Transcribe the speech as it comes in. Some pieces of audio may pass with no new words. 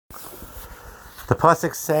The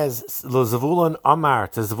pasuk says, "Lo Zvulun Amar."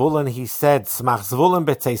 To Zvulun he said, "Smach Zvulun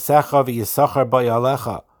b'teisecha v'yisachar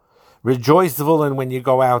b'yalecha." Rejoice, Zvulun, when you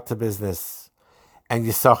go out to business, and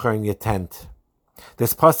Yisachar in your tent.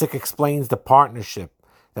 This pasuk explains the partnership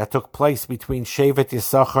that took place between Shevet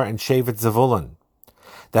Yisachar and Shevet Zvulun.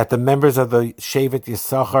 That the members of the Shevet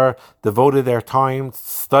Yisachar devoted their time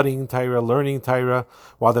studying Torah, learning Torah,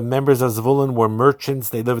 while the members of Zvulun were merchants.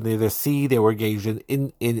 They lived near the sea. They were engaged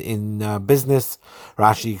in business.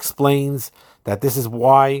 Rashi explains that this is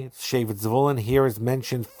why Shevet Zvulun here is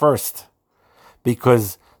mentioned first,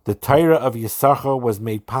 because the Torah of Yisachar was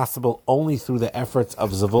made possible only through the efforts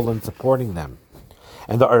of Zvulun supporting them.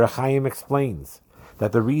 And the HaBerachah explains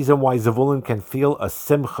that the reason why Zvulun can feel a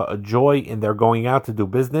simcha, a joy in their going out to do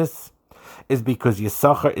business, is because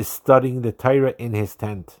Yisachar is studying the Torah in his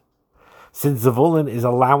tent. Since Zvulun is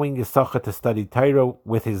allowing Yisachar to study Torah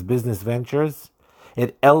with his business ventures,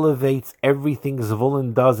 it elevates everything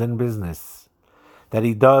Zvulun does in business, that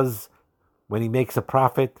he does when he makes a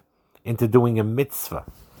profit, into doing a mitzvah.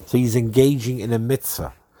 So he's engaging in a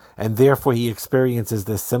mitzvah, and therefore he experiences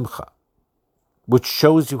the simcha, which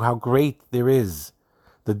shows you how great there is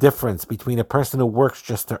the difference between a person who works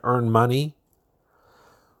just to earn money,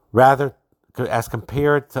 rather as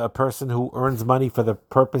compared to a person who earns money for the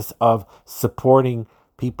purpose of supporting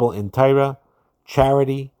people in Torah,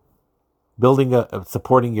 charity,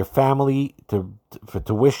 supporting your family for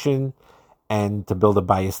tuition, and to build a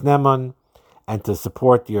bayis neman, and to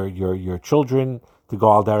support your children to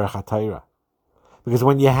go al derech HaTorah. Because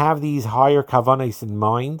when you have these higher kavanos in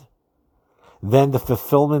mind, then the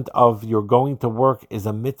fulfillment of your going to work is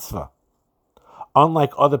a mitzvah.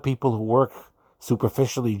 Unlike other people who work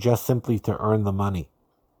superficially just simply to earn the money.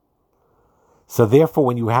 So therefore,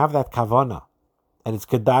 when you have that kavanah, and it's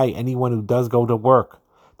kedai, anyone who does go to work,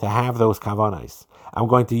 to have those kavanos, I'm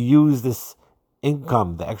going to use this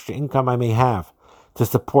income, the extra income I may have, to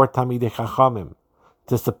support Talmidei Chachamim,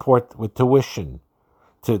 to support with tuition,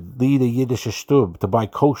 to lead a Yiddish shtub, to buy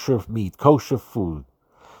kosher meat, kosher food.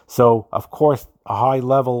 So, of course, a high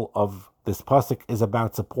level of this pasuk is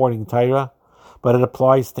about supporting Torah, but it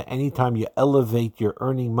applies to any time you elevate your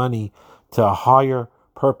earning money to a higher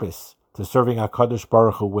purpose, to serving HaKadosh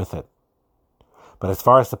Baruch Hu with it. But as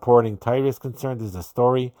far as supporting Torah is concerned, there's a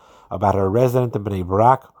story about a resident of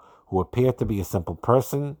HaBerachah who appeared to be a simple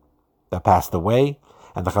person that passed away,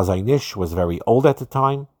 and the Chazon Ish was very old at the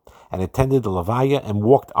time, and attended the Levaya and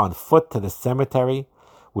walked on foot to the cemetery,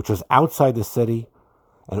 which was outside the city.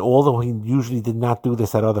 And although he usually did not do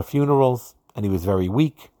this at other funerals, and he was very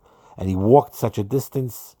weak, and he walked such a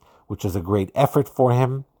distance, which was a great effort for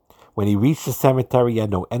him, when he reached the cemetery, he had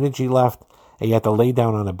no energy left, and he had to lay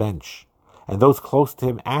down on a bench. And those close to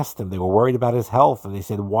him asked him, they were worried about his health, and they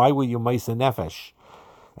said, "Why were you Maisa Nefesh,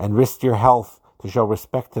 and risked your health to show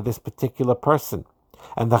respect to this particular person?"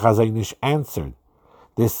 And the Chazon Ish answered,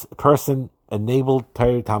 this person enabled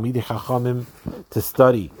Talmidei Chachamim to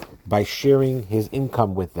study by sharing his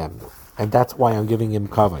income with them. And that's why I'm giving him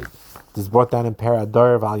kavod. This is brought down in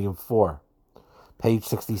Paradar, volume 4, page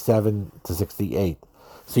 67 to 68.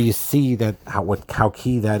 So you see that how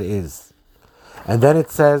key that is. And then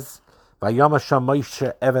it says, Vayom Hashem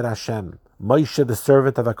Moshe Eved Hashem. Moshe, the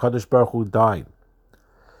servant of HaKadosh Baruch Hu, died.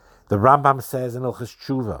 The Rambam says in Ilchis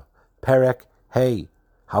Tshuva, Perek Hey,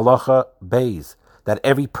 Halacha Beis, that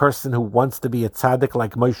every person who wants to be a tzaddik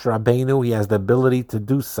like Moshe Rabbeinu, he has the ability to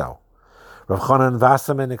do so. Rav Chanan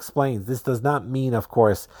Wasserman explains, this does not mean, of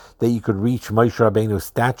course, that you could reach Moshe Rabbeinu's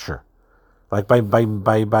stature. Like by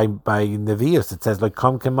Nevi'us, it says, like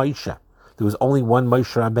Kam Ke Moshe. There was only one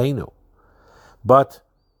Moshe Rabbeinu. But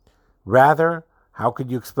rather, how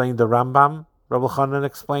could you explain the Rambam? Rav Chanan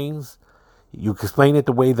explains, you explain it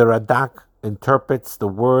the way the Radak interprets the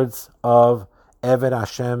words of Eved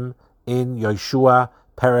Hashem in Yeshua,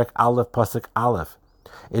 Perek Aleph, Pasuk Aleph.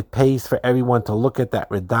 It pays for everyone to look at that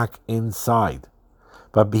Radak inside.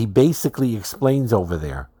 But he basically explains over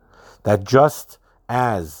there that just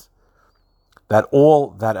as that all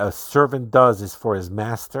that a servant does is for his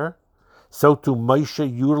master, so too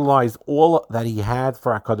Moshe utilized all that he had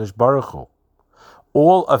for HaKadosh Baruch Hu.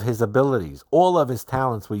 All of his abilities, all of his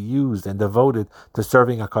talents were used and devoted to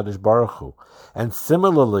serving HaKadosh Baruch Hu. And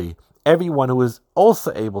similarly, everyone who is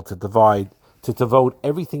also able to devote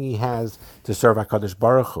everything he has to serve HaKadosh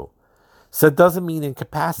Baruch Hu. So it doesn't mean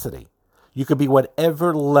incapacity. You could be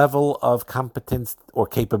whatever level of competence or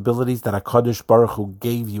capabilities that HaKadosh Baruch Hu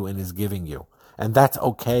gave you and is giving you. And that's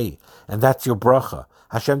okay. And that's your bracha.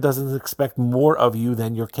 Hashem doesn't expect more of you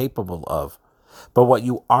than you're capable of. But what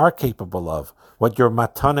you are capable of, what your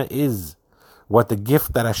matana is, what the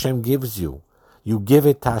gift that Hashem gives you, You give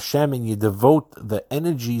it to Hashem and you devote the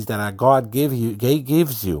energies that our God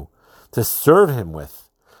gives you to serve Him with.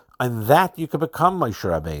 And that you can become Moshe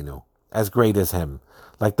Rabbeinu, as great as him.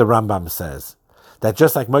 Like the Rambam says, that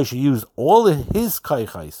just like Moshe used all of his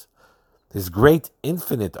kaichais, his great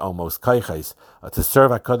infinite almost kaichais, to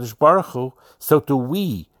serve HaKadosh Baruch Hu, so do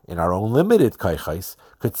we, in our own limited kaichais,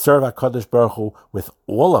 could serve HaKadosh Baruch Hu with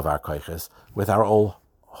all of our kaichais, with our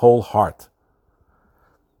whole heart.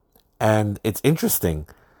 And it's interesting,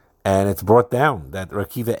 and it's brought down that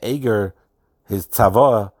Rakiva Eger, his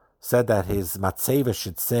tzavah, said that his matzeva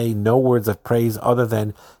should say no words of praise other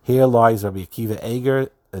than, here lies Rabbi Akiva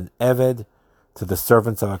Eger, an Eved, to the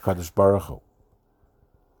servants of HaKadosh Baruch Hu.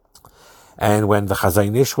 And when the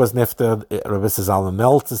Chazon Ish was nifter, Rabbi Zalman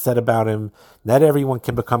Meltzer said about him, not everyone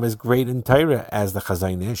can become as great in Torah as the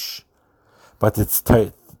Chazon Ish, but it's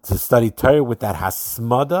to study Torah with that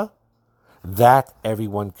hasmada, that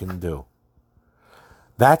everyone can do.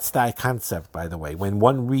 That's the concept, by the way. When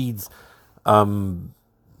one reads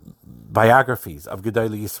biographies of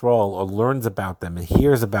Gedolei Yisrael, or learns about them and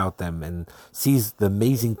hears about them and sees the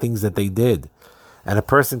amazing things that they did, and a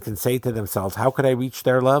person can say to themselves, how could I reach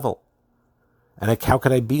their level? And how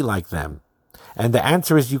could I be like them? And the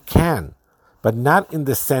answer is you can, but not in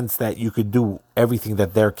the sense that you could do everything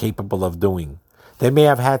that they're capable of doing. They may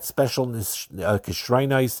have had special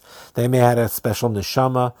kishrainos, they may have had a special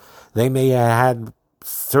neshama, they may have had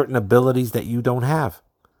certain abilities that you don't have.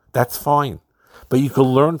 That's fine. But you can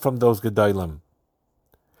learn from those Gedolim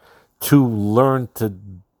to learn to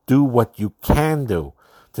do what you can do,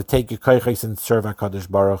 to take your kaiches and serve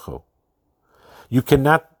HaKadosh Baruch Hu. You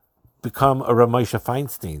cannot become a Ramosha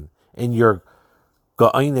Feinstein in your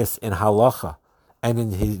Ga'inus in Halacha and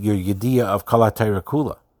in your Yediyah of Kala Torah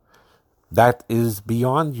Kula. That is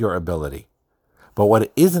beyond your ability. But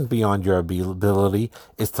what isn't beyond your ability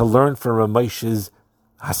is to learn from Ramosha's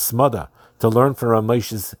Hasmada, to learn from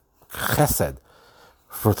Ramosha's Chesed,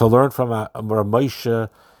 to learn from Ramosha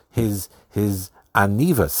his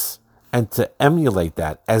anivas, and to emulate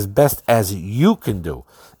that as best as you can do.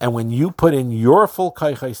 And when you put in your full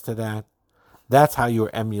kaiches to that, that's how you're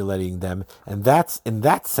emulating them. And that's, in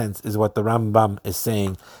that sense, is what the Rambam is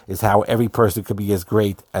saying, is how every person could be as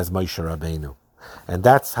great as Moshe Rabbeinu. And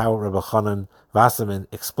that's how Rabbi Chanan Wasserman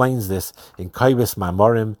explains this in Kaibis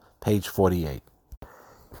Mamorim, page 48.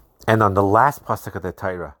 And on the last pasuk of the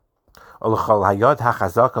Torah,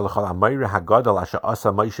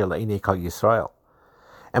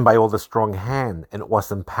 and by all the strong hand and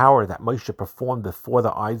awesome power that Moshe performed before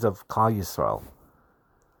the eyes of Klal Yisrael.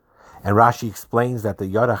 And Rashi explains that the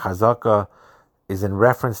Yad HaChazaka is in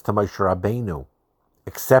reference to Moshe Rabbeinu,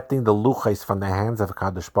 accepting the luchos from the hands of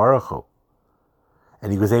Kadosh Baruch Hu.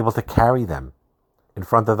 And he was able to carry them in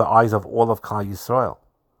front of the eyes of all of Klal Yisrael.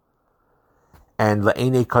 And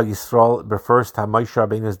Le'enei Klal Yisrael refers to Moshe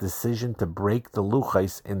Rabbeinu's decision to break the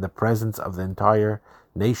luchos in the presence of the entire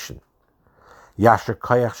nation. Yasher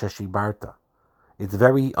Koyach Sheshibarta. It's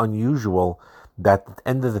very unusual that the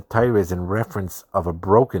end of the Torah is in reference of a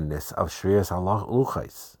brokenness of Shrias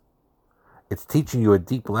Luchos. It's teaching you a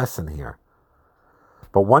deep lesson here.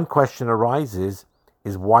 But one question arises,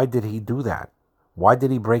 is why did he do that? Why did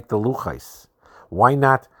he break the luchos? Why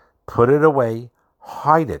not put it away,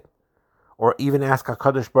 hide it, or even ask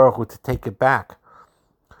HaKadosh Baruch Hu to take it back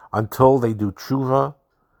until they do tshuva,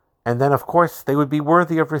 and then of course they would be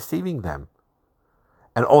worthy of receiving them.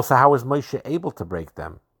 And also, how was Moshe able to break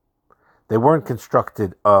them? They weren't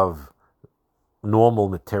constructed of normal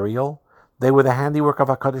material. They were the handiwork of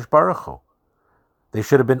HaKadosh Baruch Hu. They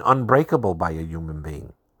should have been unbreakable by a human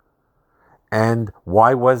being. And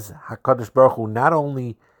why was HaKadosh Baruch Hu not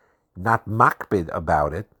only not makbid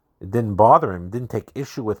about it, it didn't bother him, didn't take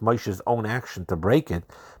issue with Moshe's own action to break it,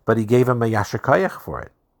 but he gave him a yasher koyach for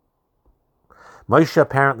it. Moshe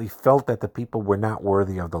apparently felt that the people were not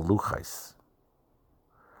worthy of the luchos.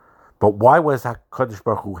 But why was HaKadosh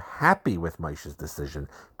Baruch Hu happy with Moshe's decision,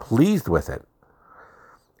 pleased with it?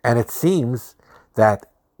 And it seems that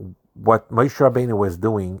what Moshe Rabbeinu was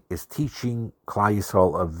doing is teaching Klal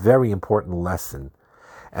Yisrael a very important lesson.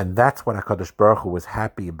 And that's what HaKadosh Baruch Hu was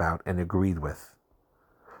happy about and agreed with.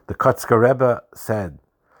 The Kotzker Rebbe said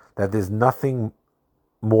that there's nothing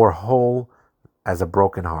more whole as a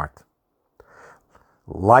broken heart.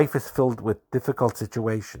 Life is filled with difficult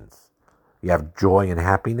situations. You have joy and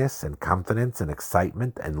happiness and confidence and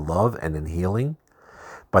excitement and love and in healing.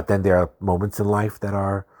 But then there are moments in life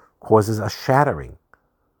that causes a shattering.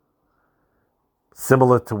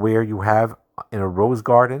 Similar to where you have in a rose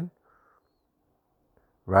garden,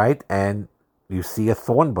 right? And you see a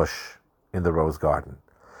thorn bush in the rose garden.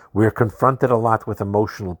 We're confronted a lot with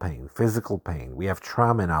emotional pain, physical pain. We have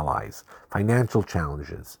trauma in our lives, financial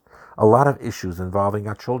challenges, a lot of issues involving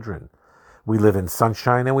our children. We live in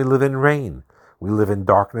sunshine and we live in rain. We live in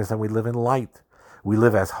darkness and we live in light. We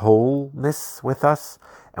live as wholeness with us,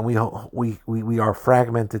 and we are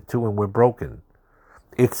fragmented too, and we're broken.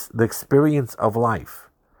 It's the experience of life.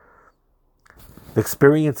 The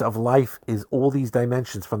experience of life is all these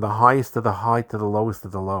dimensions, from the highest to the high to the lowest to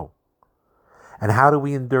the low. And how do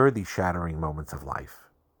we endure these shattering moments of life?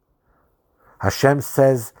 Hashem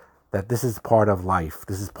says that this is part of life.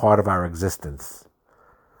 This is part of our existence.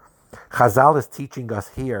 Chazal is teaching us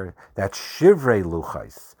here that shivrei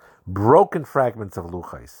luchais, broken fragments of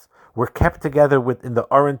luchais, were kept together in the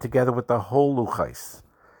Aron together with the whole luchais.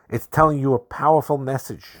 It's telling you a powerful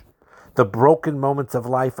message. The broken moments of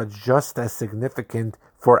life are just as significant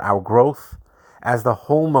for our growth as the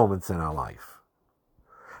whole moments in our life.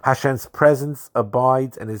 Hashem's presence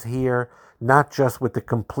abides and is here not just with the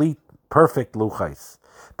complete, perfect luchais,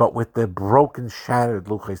 but with the broken, shattered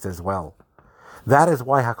luchais as well. That is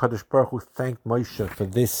why HaKadosh Baruch Hu thanked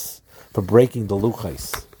Moshe for breaking the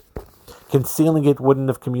luchais. Concealing it wouldn't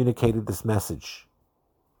have communicated this message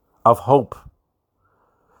of hope.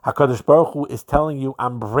 HaKadosh Baruch Hu is telling you,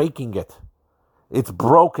 I'm breaking it. It's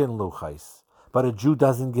broken luchais. But a Jew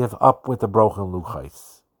doesn't give up with the broken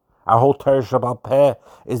luchais. Our whole Torah Shabbal Peh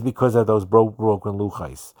is because of those broken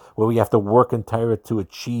luchais, where we have to work in Torah to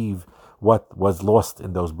achieve what was lost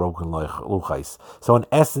in those broken luchais. So in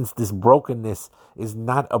essence, this brokenness is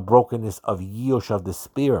not a brokenness of Yosh, of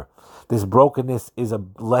despair. This brokenness is a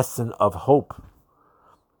lesson of hope,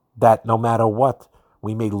 that no matter what,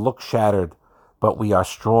 we may look shattered, but we are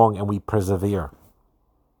strong and we persevere.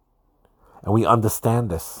 And we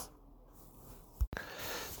understand this.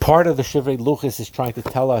 Part of the Shivrei Luchos is trying to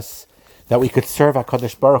tell us that we could serve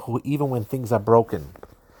HaKadosh Baruch Hu even when things are broken,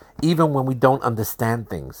 even when we don't understand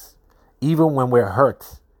things, even when we're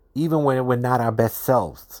hurt, even when we're not our best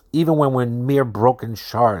selves, even when we're mere broken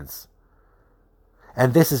shards.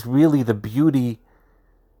 And this is really the beauty,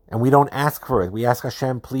 and we don't ask for it. We ask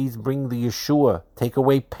Hashem, please bring the Yeshua, take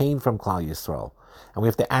away pain from Klal Yisrael. And we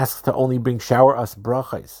have to ask to only shower us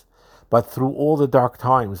brachas. But through all the dark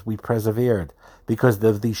times, we persevered because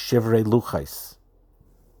of these Shivrei Luchais.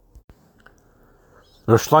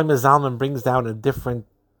 Rosh Shlomo Zalman brings down a different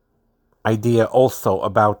idea also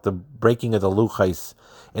about the breaking of the Luchais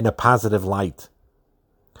in a positive light.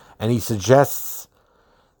 And he suggests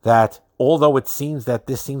that although it seems that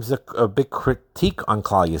this seems a big critique on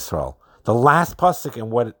Klal Yisrael, the last pasuk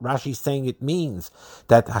and what Rashi is saying, it means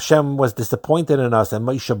that Hashem was disappointed in us, and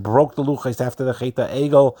Moshe broke the luchais after the Chet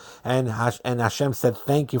HaEgel, and Hashem said,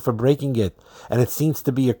 "Thank you for breaking it." And it seems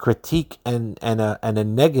to be a critique and a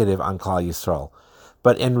negative on Klal Yisrael,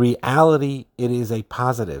 but in reality, it is a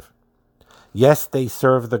positive. Yes, they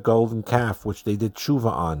serve the golden calf, which they did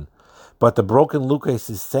tshuva on, but the broken luchais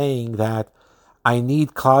is saying that I need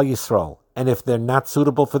Klal Yisrael, and if they're not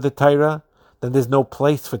suitable for the Torah, then there's no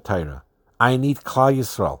place for Torah. I need Klal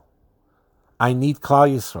Yisrael. I need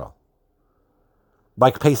Klal Yisrael.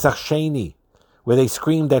 Like Pesach Sheni, where they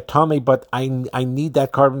screamed at Tomei, but I need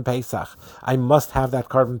that Korban Pesach. I must have that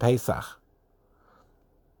Korban Pesach.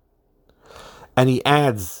 And he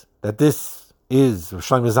adds that this is,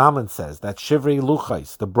 Shlomo Zalman says, that Shivrei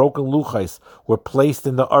Luchais, the broken Luchais, were placed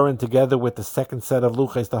in the Aron together with the second set of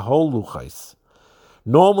Luchais, the whole Luchais.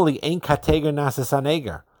 Normally, ein kateger nases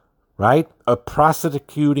aneger. Right? A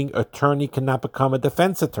prosecuting attorney cannot become a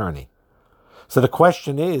defense attorney. So the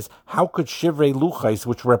question is, how could Shivrei Luchais,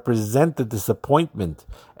 which represent the disappointment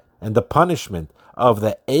and the punishment of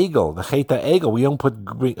the Egel, the Chet HaEgel, we don't put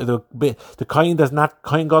the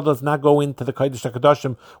Kohen God does not go into the Kodesh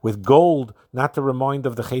HaKadoshim with gold, not to remind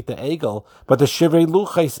of the Chet HaEgel, but the Shivrei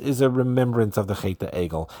Luchais is a remembrance of the Chet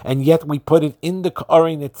HaEgel, and yet we put it in the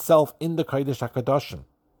Aron itself, in the Kodesh HaKadoshim.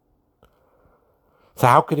 So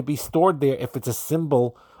how could it be stored there if it's a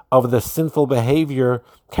symbol of the sinful behavior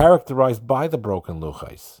characterized by the broken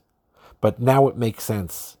luchais? But now it makes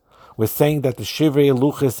sense. We're saying that the Shivrei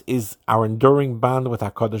Luchos is our enduring bond with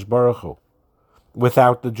HaKadosh Baruch Hu.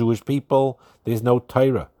 Without the Jewish people, there's no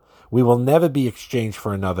Torah. We will never be exchanged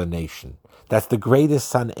for another nation. That's the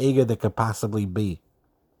greatest san'ega that could possibly be.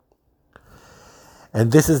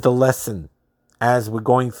 And this is the lesson as we're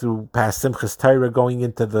going through past Simchas Torah, going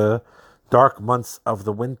into the dark months of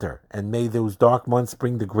the winter, and may those dark months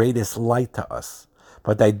bring the greatest light to us.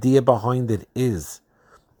 But the idea behind it is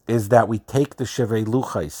that we take the Shivrei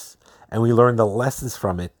Luchais and we learn the lessons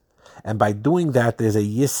from it, and by doing that, there's a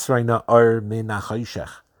Yisrei Na'or Min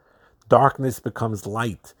HaChoshech. Darkness becomes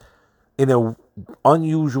light in a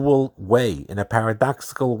unusual way, in a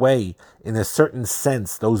paradoxical way, in a certain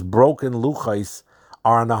sense, those broken luchos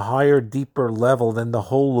are on a higher, deeper level than the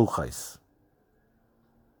whole luchos.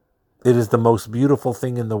 It is the most beautiful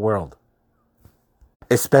thing in the world,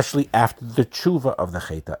 especially after the tshuva of the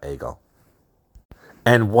Chet HaEgel.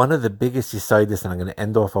 And one of the biggest yisaidis, and I'm going to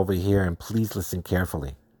end off over here, and please listen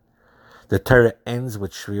carefully. The Torah ends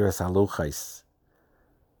with Shviras HaLuchos.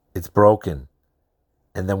 It's broken.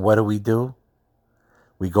 And then what do?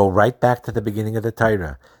 We go right back to the beginning of the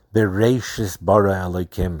Torah. Bereishis bara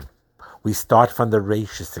Elokim. We start from the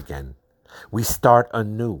Reishis again. We start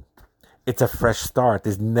anew. It's a fresh start.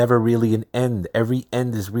 There's never really an end. Every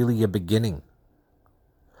end is really a beginning.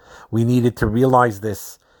 We needed to realize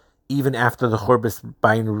this even after the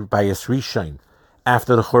Churban Bayis Rishon,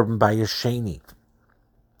 after the Churban Bayis Sheni,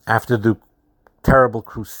 after the terrible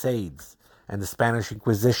Crusades and the Spanish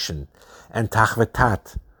Inquisition and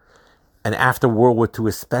Tachvetat, and after World War II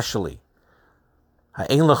especially. Was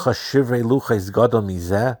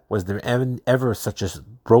there ever such a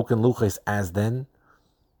broken luchos as then?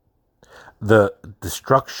 The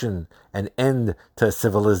destruction and end to a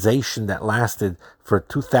civilization that lasted for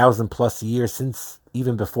 2,000 plus years, since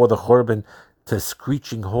even before the Churban, to a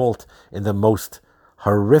screeching halt in the most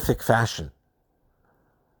horrific fashion.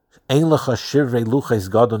 What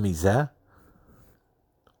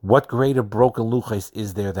greater broken luchos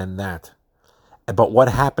is there than that? But what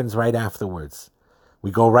happens right afterwards? We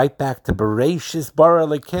go right back to Bereishis bara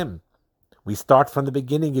Elokim. We start from the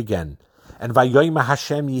beginning again. And Vayoyma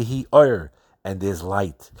Hashem Yehi Or, and there's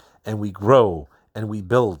light, and we grow, and we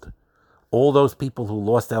build. All those people who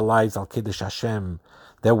lost their lives al Kiddush Hashem,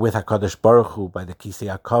 they're with HaKadosh Baruch Hu by the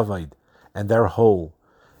Kisei HaKavod, and they're whole.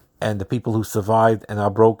 And the people who survived and are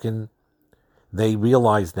broken, they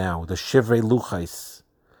realize now, the Shivrei Luchos,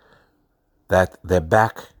 that they're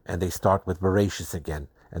back, and they start with Bereishis again.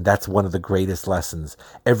 And that's one of the greatest lessons.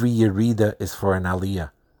 Every Yerida is for an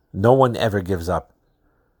Aliyah. No one ever gives up.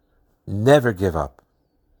 Never give up.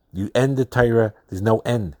 You end the Torah, there's no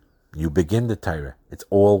end. You begin the Torah. It's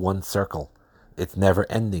all one circle. It's never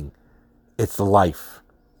ending. It's the life.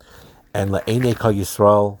 And La'enei Kol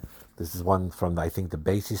Yisrael, this is one from, I think the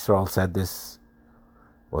Beis Yisrael said this,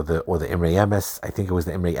 or the Imrei Emes, I think it was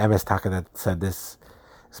the Imrei Emes Taka that said this,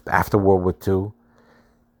 after World War II.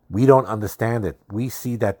 We don't understand it. We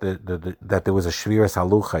see that that there was a Shviras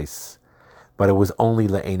HaLuchos, but it was only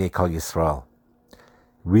La'enei Kol Yisrael.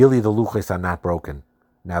 Really, the Luchos are not broken.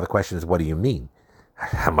 Now the question is, what do you mean?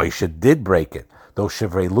 Moshe did break it. Those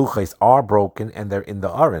Shivrei Luchos are broken, and they're in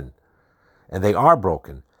the Aron. And they are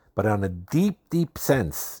broken. But on a deep, deep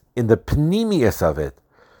sense, in the pnimius of it,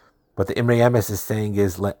 what the Imrei Emes is saying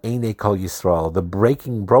is La'enei Kol Yisrael. The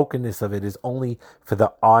brokenness of it is only for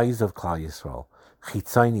the eyes of Klal Yisrael.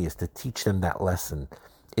 Chitzonius, to teach them that lesson.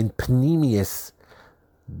 In pnimius,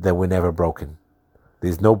 that we're never broken.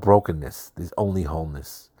 There's no brokenness. There's only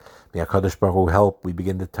wholeness. May HaKadosh Baruch Hu help. We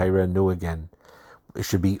begin the Torah anew again. It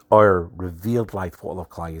should be our revealed light for all of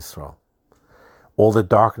Klal Yisrael. All the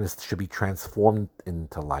darkness should be transformed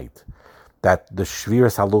into light. That the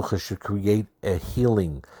Shviras HaLuchos should create a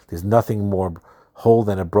healing. There's nothing more whole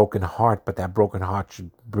than a broken heart, but that broken heart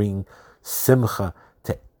should bring simcha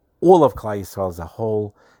to all of Klal Yisrael as a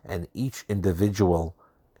whole, and each individual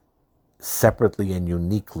separately and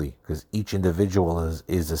uniquely, because each individual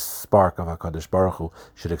is a spark of HaKadosh Baruch Hu,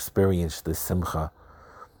 should experience the simcha,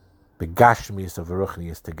 the gashmius of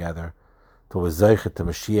Ruchnius together, to a zeiche to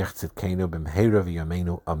Mashiach Tzidkenu b'mheira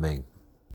v'yameinu. Amen.